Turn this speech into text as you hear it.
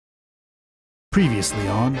Previously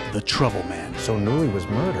on The Trouble Man. So Newley was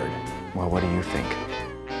murdered. Well, what do you think?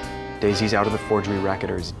 Daisy's out of the forgery racket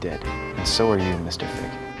or is dead. And so are you, Mr.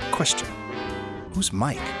 Fick. Question. Who's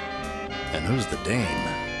Mike? And who's the dame?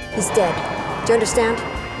 He's dead. Do you understand?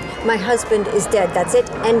 My husband is dead. That's it.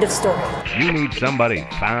 End of story. You need somebody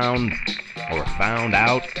found or found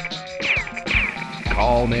out?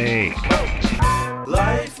 Call me.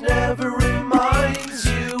 Life never reminds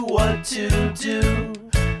you what to do.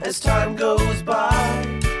 As time goes by,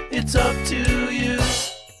 it's up to you.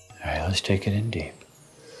 All right, let's take it in deep.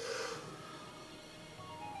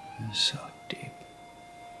 So deep.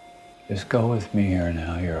 Just go with me here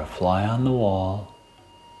now. You're a fly on the wall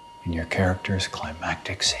in your character's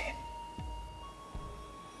climactic scene.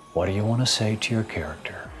 What do you want to say to your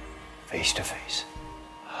character face to face?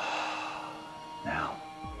 Now,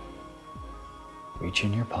 reach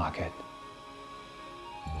in your pocket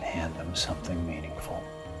and hand them something meaningful.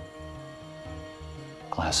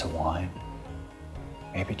 Glass of wine,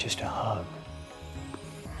 maybe just a hug.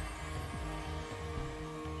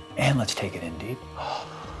 And let's take it in deep. Oh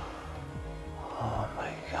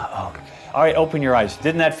my God, okay. All right, open your eyes.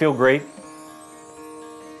 Didn't that feel great?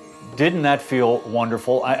 Didn't that feel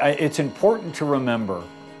wonderful? It's important to remember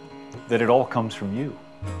that it all comes from you.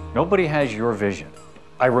 Nobody has your vision.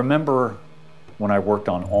 I remember when I worked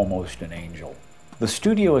on Almost an Angel, the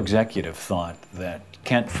studio executive thought that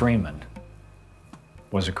Kent Freeman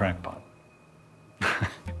was a crackpot.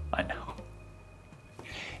 I know.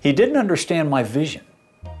 He didn't understand my vision.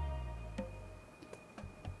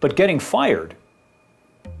 But getting fired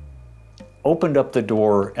opened up the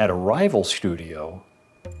door at a rival studio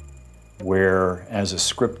where, as a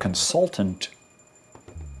script consultant,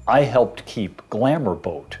 I helped keep Glamour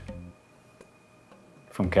Boat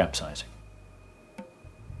from capsizing.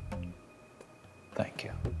 Thank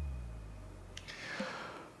you.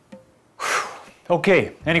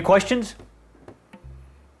 Okay, any questions?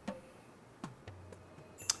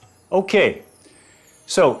 Okay,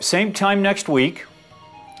 so same time next week,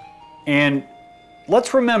 and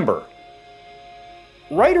let's remember,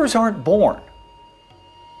 writers aren't born.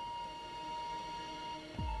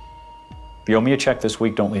 If you owe me a check this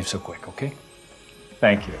week, don't leave so quick, okay?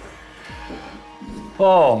 Thank you.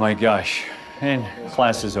 Oh my gosh, and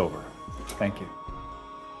class is over. Thank you.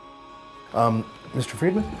 Mr.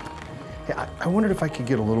 Friedman? Hey, I wondered if I could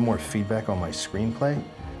get a little more feedback on my screenplay.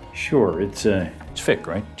 Sure, it's Fick,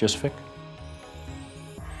 right? Just Fick?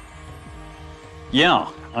 Yeah,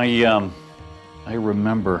 I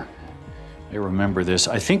remember this.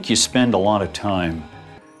 I think you spend a lot of time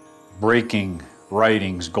breaking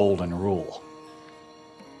writing's golden rule.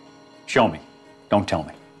 Show me, don't tell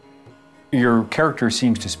me. Your character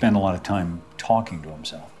seems to spend a lot of time talking to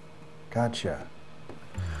himself. Gotcha.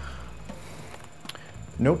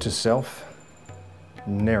 Note to self,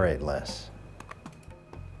 narrate less.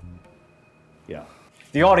 Yeah.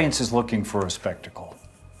 The audience is looking for a spectacle.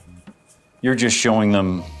 You're just showing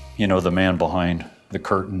them, you know, the man behind the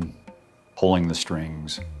curtain, pulling the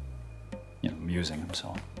strings, you know, amusing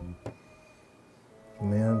himself. The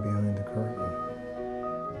man behind the curtain.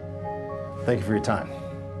 Thank you for your time.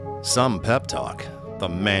 Some pep talk. The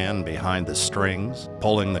man behind the strings,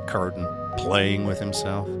 pulling the curtain, playing with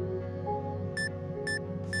himself.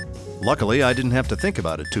 Luckily, I didn't have to think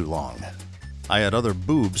about it too long. I had other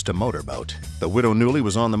boobs to motorboat. The widow Newley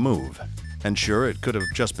was on the move. And sure, it could have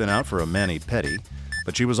just been out for a mani-pedi,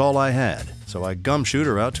 but she was all I had, so I gumshoed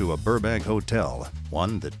her out to a Burbank hotel,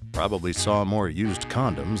 one that probably saw more used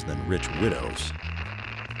condoms than rich widows.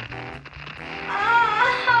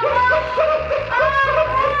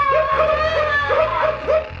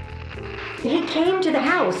 He came to the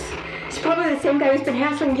house. He's probably the same guy who's been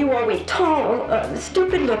hassling you all week. Tall,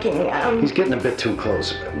 stupid looking. He's getting a bit too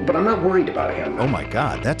close, but I'm not worried about him. Oh my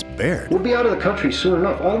God, that's Baird. We'll be out of the country soon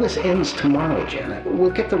enough. All this ends tomorrow, Janet.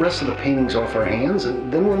 We'll get the rest of the paintings off our hands,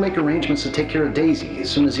 and then we'll make arrangements to take care of Daisy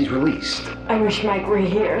as soon as he's released. I wish Mike were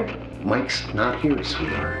here. Mike's not here,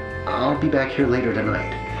 sweetheart. I'll be back here later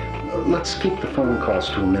tonight. Let's keep the phone calls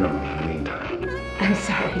to a minimum in the meantime. I'm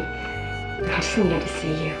sorry. I just needed to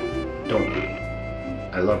see you. Don't be.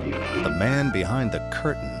 I love you. The man behind the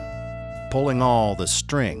curtain, pulling all the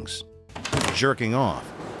strings, jerking off.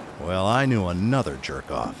 Well, I knew another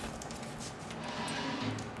jerk off.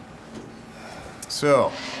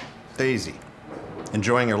 So, Daisy,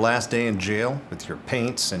 enjoying your last day in jail with your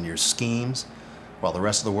paints and your schemes, while the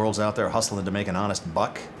rest of the world's out there hustling to make an honest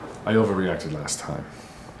buck? I overreacted last time.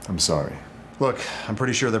 I'm sorry. Look, I'm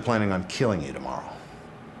pretty sure they're planning on killing you tomorrow.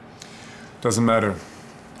 Doesn't matter.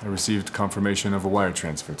 I received confirmation of a wire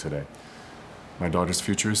transfer today. My daughter's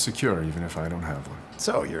future is secure, even if I don't have one.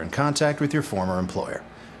 So, you're in contact with your former employer.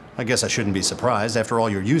 I guess I shouldn't be surprised. After all,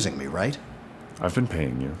 you're using me, right? I've been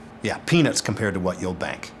paying you. Yeah, peanuts compared to what you'll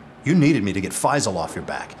bank. You needed me to get Faisal off your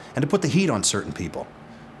back and to put the heat on certain people.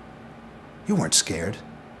 You weren't scared.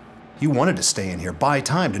 You wanted to stay in here, buy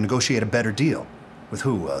time to negotiate a better deal. With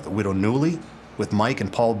who? The widow Newley? With Mike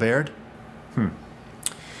and Paul Baird?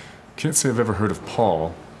 Can't say I've ever heard of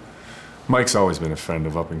Paul. Mike's always been a friend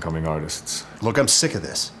of up-and-coming artists. Look, I'm sick of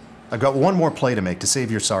this. I've got one more play to make to save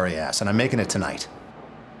your sorry ass, and I'm making it tonight.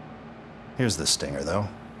 Here's the stinger, though.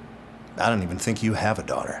 I don't even think you have a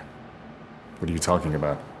daughter. What are you talking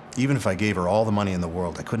about? Even if I gave her all the money in the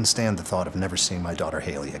world, I couldn't stand the thought of never seeing my daughter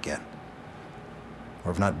Haley again.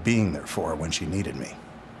 Or of not being there for her when she needed me.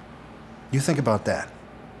 You think about that.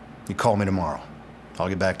 You call me tomorrow. I'll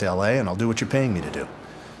get back to LA and I'll do what you're paying me to do.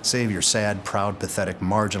 Save your sad, proud, pathetic,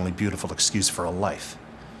 marginally beautiful excuse for a life.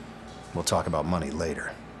 We'll talk about money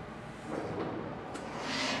later.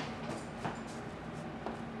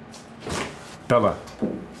 Bella.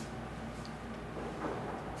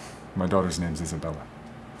 My daughter's name's Isabella.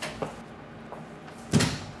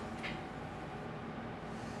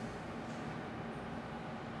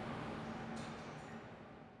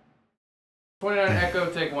 Echo,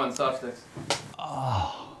 take 1, soft sticks.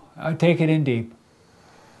 Oh, I take it in deep.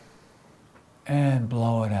 And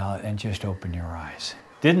blow it out and just open your eyes.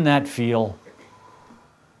 Didn't that feel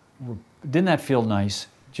nice?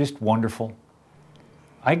 Just wonderful.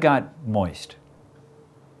 I got moist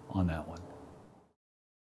on that one.